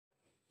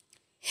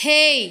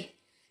Hey,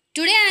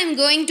 today I am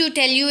going to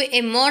tell you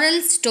a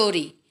moral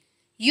story.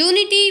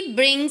 Unity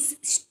brings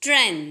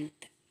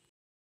strength.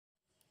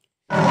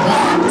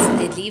 Once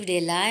there lived a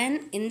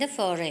lion in the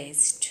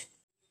forest.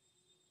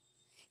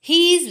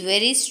 He is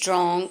very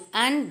strong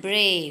and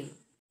brave.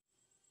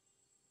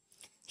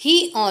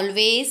 He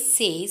always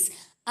says,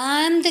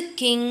 I am the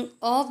king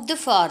of the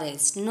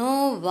forest.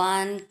 No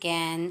one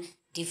can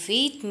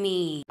defeat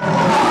me.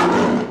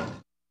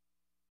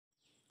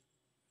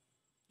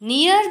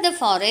 Near the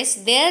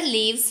forest there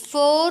lives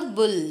 4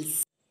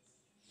 bulls.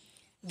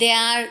 They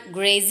are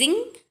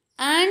grazing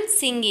and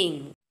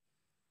singing.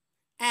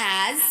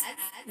 As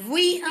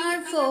we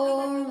are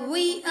four,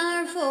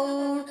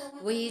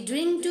 we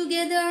drink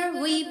together,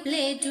 we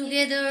play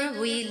together,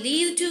 we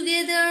live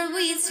together,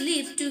 we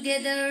sleep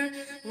together.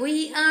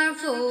 We are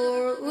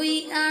four,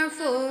 we are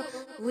four,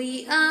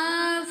 we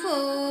are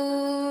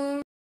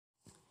four.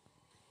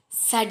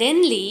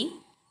 Suddenly,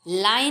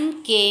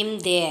 Lion came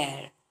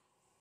there.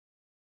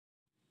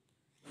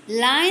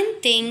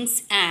 Lion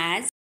thinks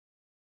as,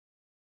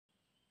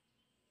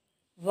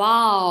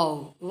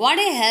 wow, what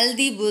a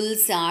healthy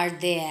bulls are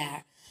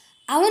there.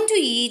 I want to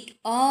eat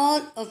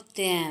all of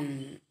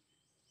them.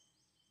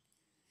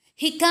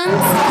 He comes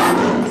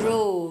and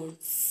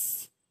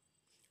roars.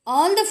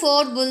 All the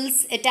 4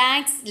 bulls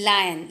attacks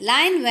Lion.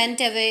 Lion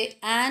went away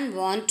and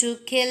want to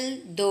kill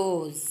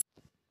those.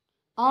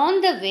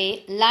 On the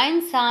way,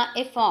 Lion saw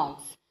a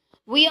fox.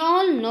 We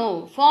all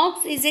know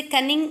fox is a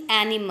cunning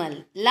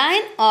animal.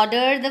 Lion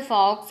ordered the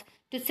fox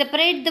to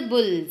separate the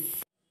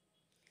bulls.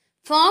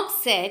 Fox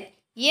said,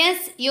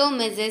 Yes, your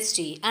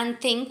majesty, and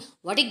think,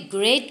 what a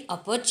great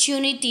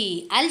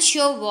opportunity. I'll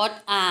show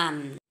what I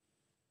am.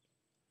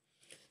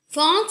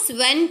 Fox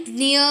went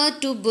near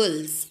to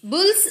Bulls.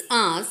 Bulls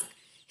asked,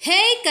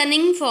 Hey,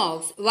 cunning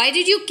fox, why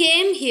did you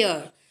came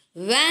here?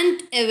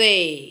 Went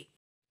away.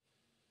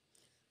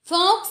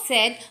 Fox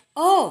said,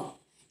 Oh,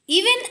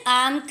 even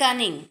I am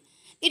cunning.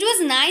 It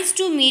was nice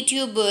to meet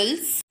you,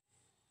 Bulls.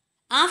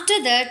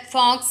 After that,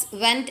 Fox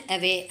went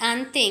away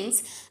and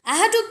thinks, I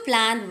had to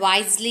plan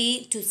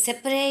wisely to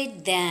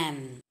separate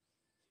them.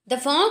 The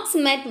fox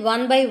met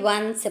one by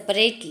one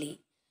separately.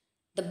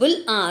 The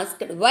bull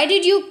asked, Why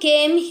did you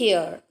came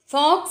here?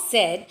 Fox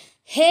said,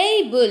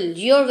 Hey bull,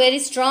 you're very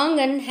strong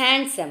and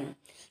handsome.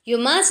 You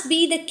must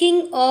be the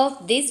king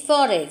of this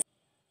forest.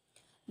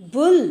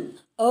 Bull,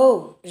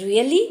 oh,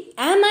 really?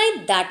 Am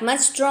I that much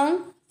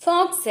strong?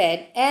 Fox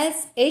said,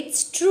 Yes,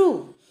 it's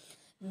true.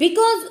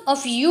 Because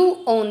of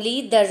you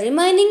only the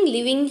remaining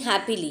living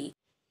happily.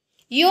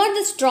 You are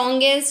the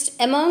strongest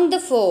among the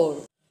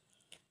 4.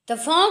 The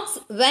fox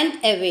went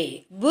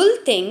away. Bull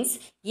thinks,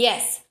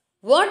 yes,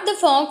 what the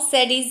fox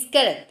said is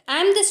correct. I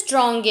am the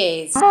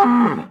strongest.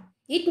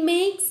 It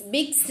makes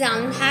big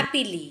sound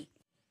happily.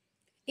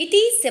 It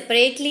is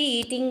separately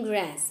eating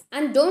grass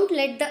and don't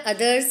let the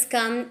others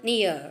come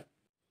near.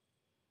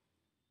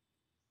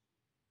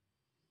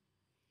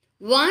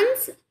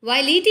 Once,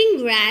 while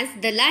eating grass,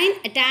 the lion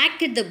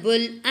attacked the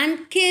bull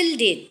and killed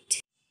it.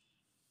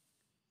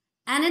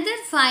 Another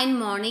fine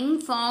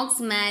morning, fox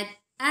met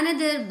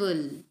another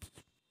bull.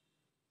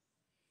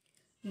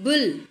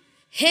 Bull,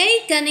 hey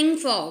cunning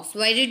fox,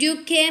 why did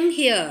you came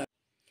here?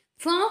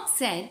 Fox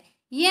said,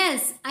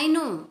 Yes, I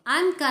know,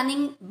 I'm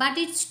cunning, but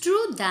it's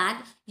true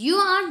that you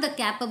are the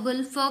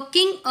capable for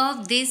king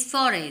of this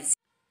forest.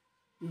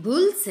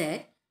 Bull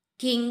said,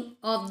 King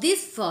of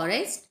this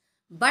forest?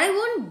 But I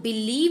won't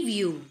believe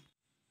you.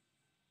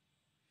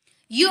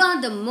 You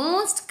are the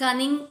most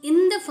cunning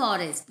in the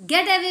forest.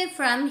 Get away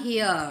from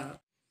here.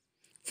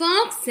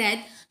 Fox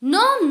said,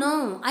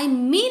 No, I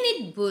mean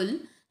it, Bull.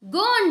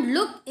 Go and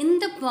look in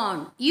the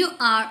pond. You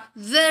are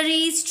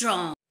very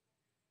strong.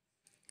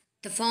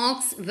 The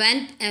fox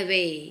went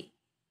away.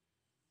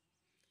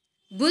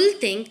 Bull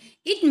think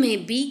it may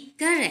be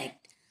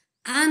correct.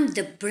 I am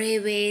the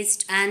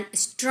bravest and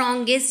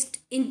strongest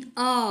in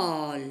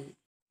all.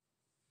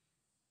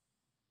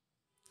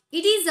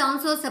 It is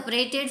also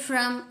separated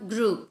from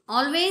group.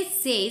 Always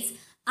says,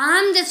 I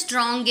am the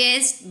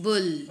strongest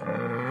bull.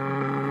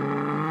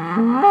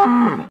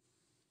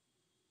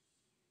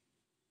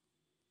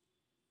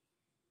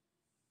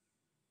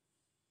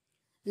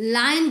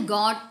 Lion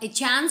got a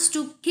chance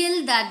to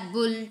kill that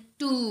bull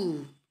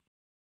too.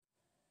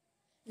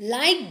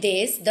 Like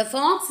this, the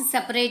fox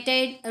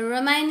separated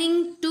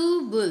remaining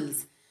 2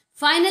 bulls.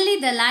 Finally,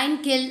 the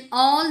lion killed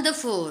all the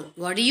 4.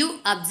 What do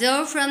you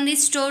observe from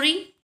this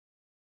story?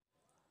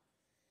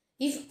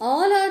 If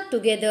all are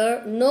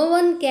together, no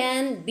one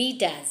can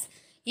beat us.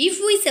 If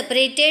we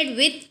separated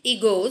with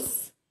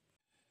egos,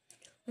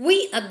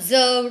 we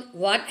observed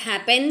what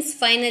happens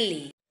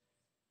finally.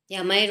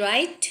 Am I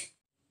right?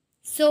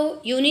 So,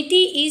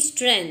 unity is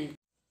strength.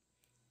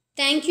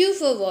 Thank you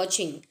for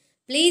watching.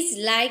 Please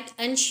like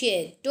and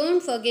share.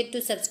 Don't forget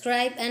to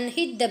subscribe and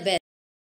hit the bell.